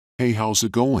Hey, how's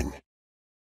it going?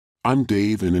 I'm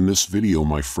Dave, and in this video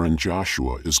my friend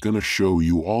Joshua is going to show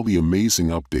you all the amazing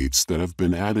updates that have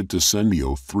been added to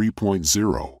Sendiio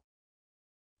 3.0.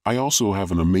 I also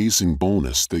have an amazing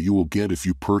bonus that you will get if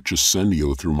you purchase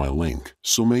Sendiio through my link,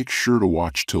 so make sure to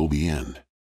watch till the end.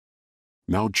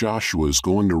 Now Joshua is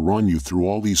going to run you through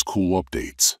all these cool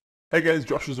updates. Hey guys,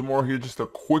 Joshua Zamora here, just a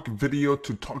quick video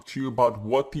to talk to you about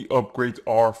what the upgrades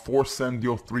are for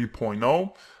Sendiio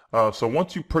 3.0. So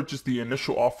once you purchase the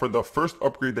initial offer, the first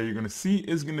upgrade that you're going to see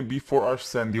is going to be for our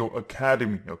Sendiio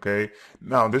Academy, okay?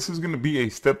 Now this is going to be a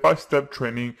step-by-step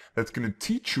training that's going to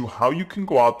teach you how you can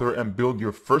go out there and build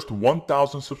your first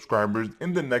 1,000 subscribers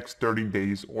in the next 30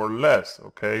 days or less,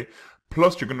 okay?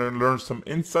 Plus, you're going to learn some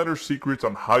insider secrets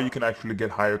on how you can actually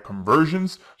get higher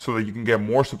conversions so that you can get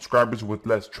more subscribers with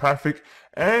less traffic.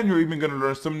 And you're even going to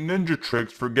learn some ninja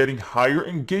tricks for getting higher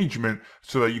engagement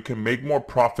so that you can make more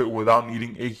profit without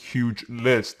needing a huge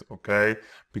list, okay?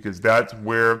 Because that's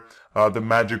where the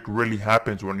magic really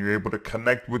happens, when you're able to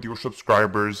connect with your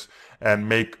subscribers and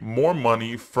make more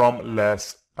money from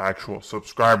less actual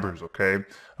subscribers, okay?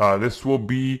 This will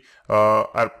be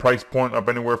at a price point of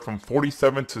anywhere from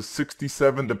 47 to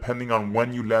 67 depending on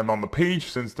when you land on the page,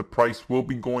 since the price will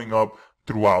be going up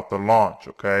throughout the launch,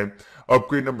 okay?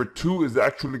 Upgrade number 2 is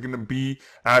actually going to be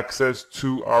access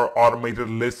to our automated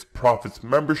list profits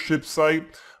membership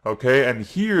site. Okay, and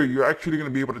here you're actually going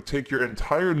to be able to take your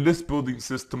entire list building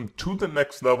system to the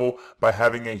next level by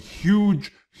having a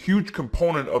huge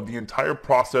component of the entire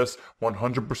process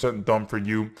 100% done for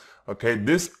you. Okay,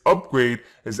 this upgrade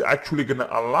is actually going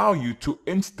to allow you to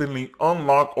instantly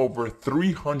unlock over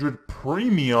 300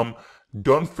 premium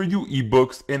done for you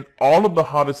ebooks in all of the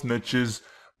hottest niches.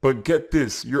 But get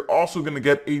this, you're also going to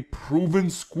get a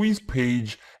proven squeeze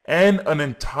page and an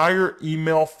entire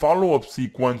email follow-up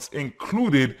sequence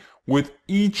included with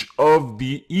each of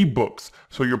the ebooks.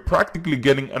 So you're practically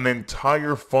getting an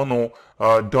entire funnel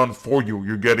done for you.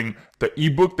 You're getting the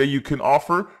ebook that you can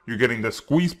offer, you're getting the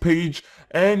squeeze page,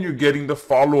 and you're getting the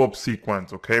follow-up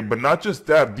sequence, okay? But not just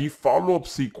that, the follow-up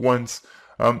sequence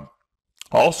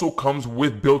also comes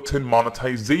with built-in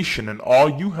monetization, and all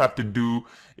you have to do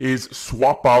is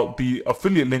swap out the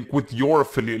affiliate link with your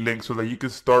affiliate link so that you can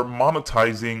start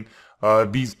monetizing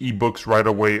these ebooks right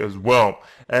away as well.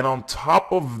 And on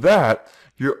top of that,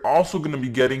 you're also going to be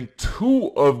getting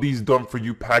 2 of these done for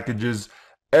you packages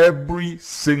every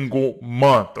single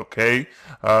month, okay?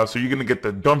 So you're going to get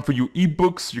the done for you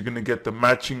ebooks, you're going to get the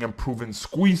matching and proven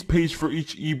squeeze page for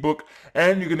each ebook,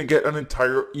 and you're going to get an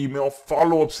entire email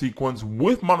follow-up sequence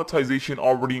with monetization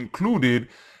already included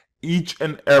each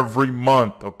and every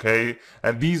month, okay?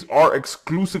 And these are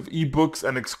exclusive ebooks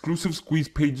and exclusive squeeze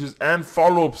pages and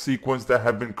follow-up sequence that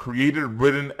have been created,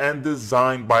 written, and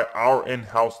designed by our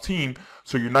in-house team,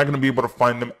 so you're not going to be able to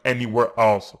find them anywhere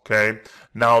else, okay?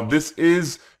 Now, this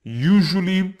is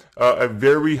usually a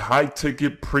very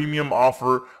high-ticket premium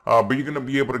offer, but you're going to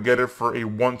be able to get it for a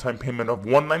one-time payment of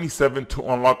 $197 to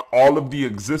unlock all of the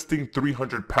existing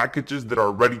 300 packages that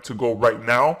are ready to go right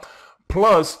now.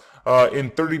 Plus, in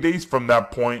 30 days from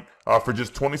that point, for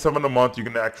just $27 a month, you're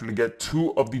going to actually get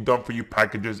 2 of the done for you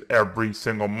packages every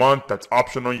single month. That's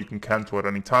optional. You can cancel at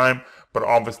any time, but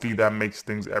obviously that makes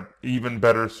things even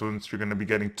better since you're going to be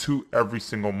getting 2 every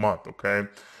single month, okay?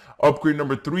 Upgrade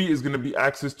number 3 is going to be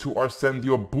access to our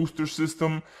Sendiio booster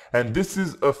system, and this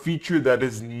is a feature that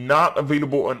is not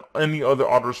available on any other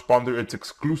autoresponder. It's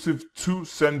exclusive to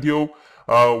Sendiio,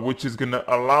 which is going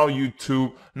to allow you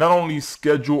to not only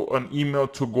schedule an email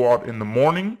to go out in the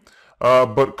morning,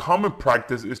 but common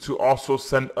practice is to also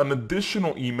send an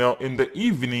additional email in the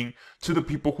evening to the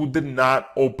people who did not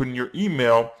open your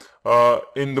email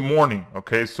in the morning,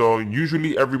 okay? So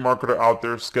usually every marketer out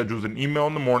there schedules an email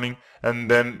in the morning and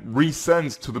then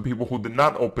resends to the people who did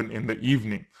not open in the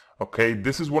evening. Okay,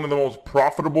 this is one of the most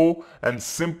profitable and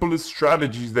simplest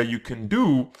strategies that you can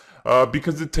do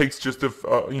because it takes just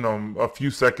a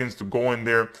few seconds to go in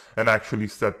there and actually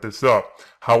set this up.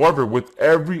 However, with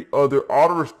every other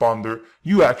autoresponder,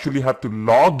 you actually have to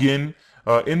log in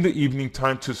the evening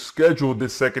time to schedule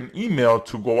this second email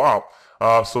to go out.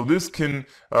 So this can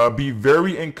be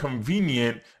very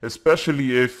inconvenient,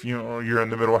 especially if you're in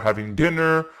the middle of having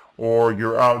dinner or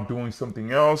you're out doing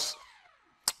something else.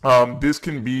 this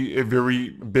can be a very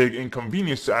big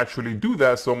inconvenience to actually do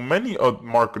that. So many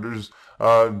marketers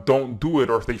don't do it,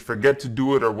 or if they forget to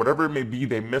do it, or whatever it may be,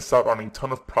 they miss out on a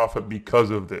ton of profit because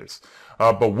of this.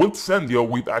 But with Sendiio,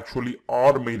 we've actually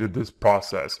automated this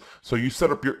process. So you set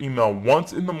up your email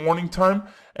once in the morning time,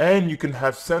 and you can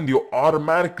have Sendiio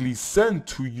automatically send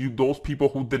to you those people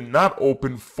who did not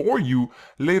open for you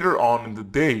later on in the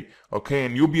day. Okay,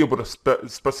 and you'll be able to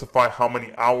specify how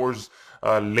many hours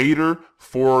later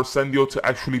for Sendiio to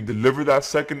actually deliver that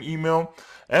second email,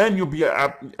 and you'll be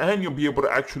able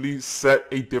to actually set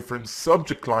a different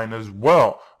subject line as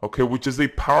well. Okay, which is a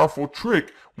powerful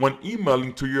trick when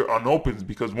emailing to your unopens,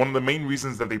 because one of the main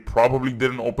reasons that they probably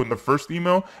didn't open the first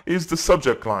email is the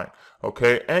subject line.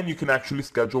 Okay, and you can actually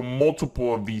schedule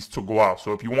multiple of these to go out.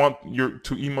 So if you want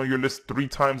to email your list 3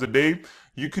 times a day,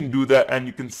 you can do that, and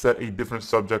you can set a different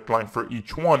subject line for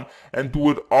each one and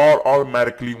do it all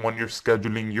automatically when you're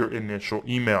scheduling your initial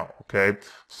email. Okay,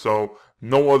 so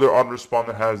no other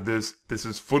autoresponder has this. This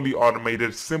is fully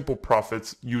automated, simple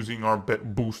profits using our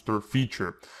booster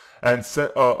feature. And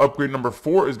upgrade number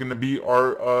 4 is going to be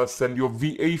our Sendiio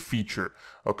VA feature.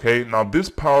 Okay, now this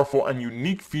powerful and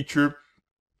unique feature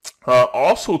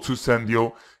also to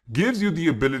Sendiio gives you the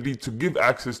ability to give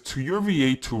access to your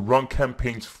VA to run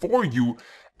campaigns for you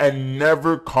and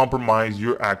never compromise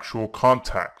your actual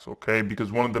contacts. Okay,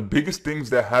 because one of the biggest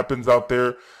things that happens out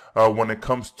there when it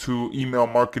comes to email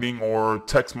marketing or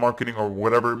text marketing or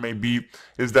whatever it may be,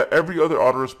 is that every other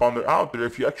autoresponder out there,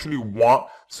 if you actually want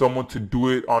someone to do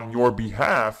it on your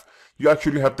behalf, you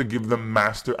actually have to give them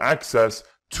master access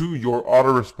to your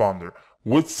autoresponder.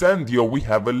 With Sendiio, we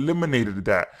have eliminated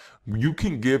that. You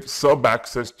can give sub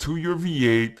access to your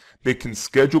VA. They can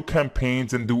schedule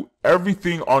campaigns and do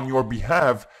everything on your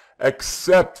behalf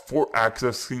except for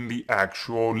accessing the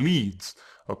actual leads.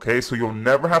 Okay, so you'll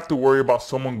never have to worry about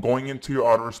someone going into your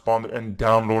autoresponder and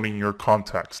downloading your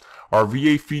contacts. Our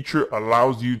VA feature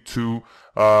allows you to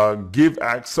give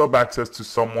sub access to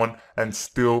someone and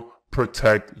still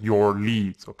protect your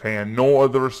leads. Okay, and no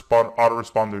other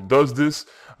autoresponder does this.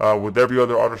 With every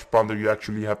other autoresponder, you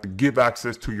actually have to give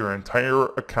access to your entire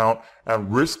account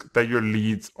and risk that your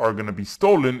leads are going to be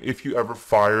stolen if you ever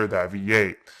fire that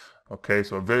VA. Okay,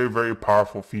 so a very, very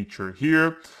powerful feature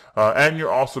here. And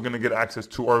you're also going to get access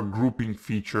to our grouping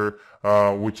feature,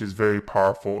 which is very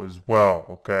powerful as well.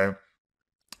 Okay,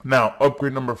 now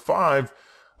upgrade number 5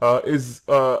 is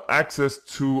access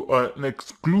to an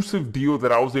exclusive deal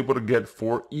that I was able to get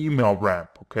for email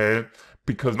ramp. Okay,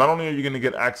 because not only are you going to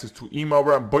get access to email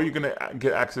ramp, but you're going to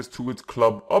get access to its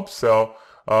club upsell.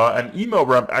 And email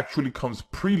ramp actually comes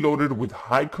preloaded with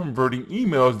high converting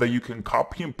emails that you can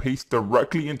copy and paste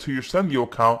directly into your Sendiio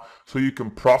account, so you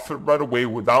can profit right away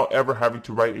without ever having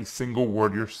to write a single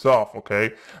word yourself.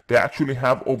 Okay, they actually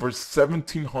have over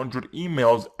 1,700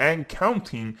 emails and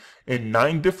counting in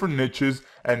 9 different niches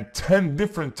and 10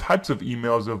 different types of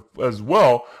emails as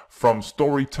well, from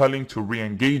storytelling to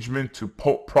re-engagement to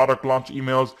product launch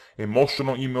emails,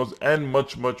 emotional emails, and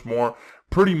much, much more.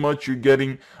 Pretty much you're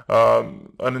getting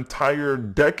an entire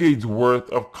decade's worth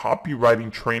of copywriting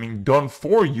training done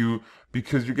for you,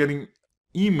 because you're getting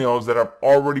emails that have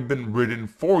already been written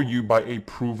for you by a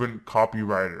proven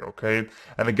copywriter. Okay,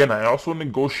 and again, I also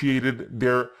negotiated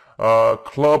their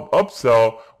club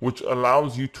upsell, which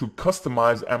allows you to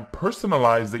customize and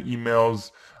personalize the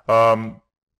emails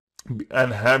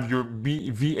and have your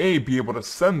VA be able to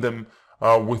send them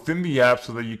within the app,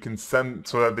 so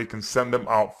that they can send them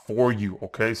out for you.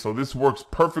 Okay, so this works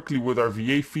perfectly with our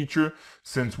VA feature,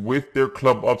 since with their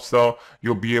club upsell,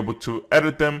 you'll be able to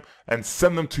edit them and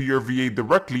send them to your VA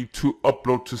directly to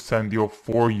upload to Sendiio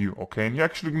for you. Okay, and you're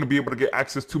actually going to be able to get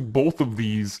access to both of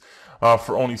these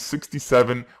for only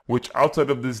 $67, which outside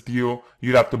of this deal,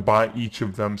 you'd have to buy each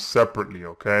of them separately.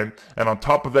 Okay, and on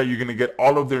top of that, you're going to get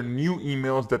all of their new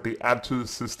emails that they add to the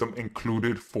system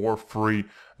included for free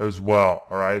as well.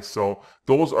 All right, so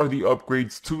those are the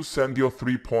upgrades to Sendiio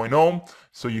 3.0.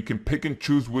 So you can pick and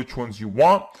choose which ones you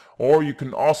want, or you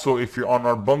can also, if you're on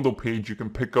our bundle page, you can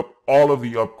pick up all of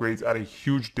the upgrades at a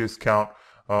huge discount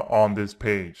on this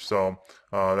page. So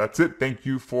that's it. Thank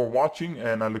you for watching,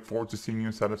 and I look forward to seeing you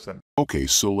inside of Sendiio. Okay,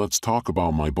 so let's talk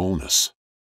about my bonus.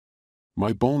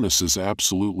 My bonus is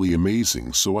absolutely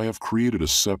amazing, so I have created a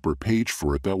separate page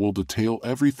for it that will detail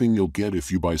everything you'll get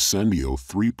if you buy Sendiio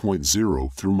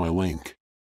 3.0 through my link.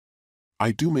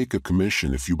 I do make a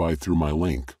commission if you buy through my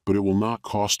link, but it will not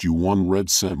cost you 1 red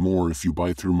cent more if you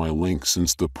buy through my link,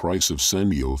 since the price of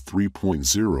Sendiio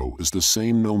 3.0 is the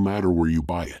same no matter where you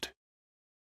buy it.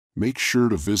 Make sure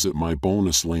to visit my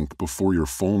bonus link before your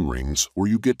phone rings or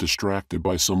you get distracted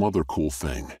by some other cool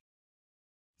thing.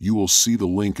 You will see the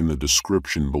link in the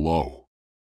description below.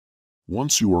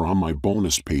 Once you are on my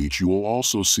bonus page, you will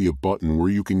also see a button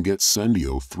where you can get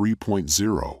Sendiio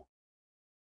 3.0.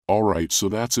 Alright, so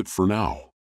that's it for now.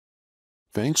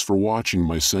 Thanks for watching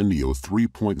my Sendiio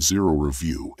 3.0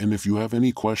 review, and if you have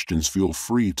any questions, feel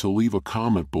free to leave a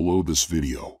comment below this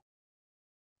video.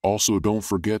 Also, don't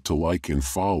forget to like and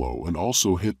follow, and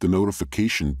also hit the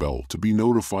notification bell to be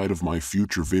notified of my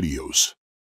future videos.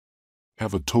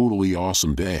 Have a totally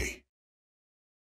awesome day.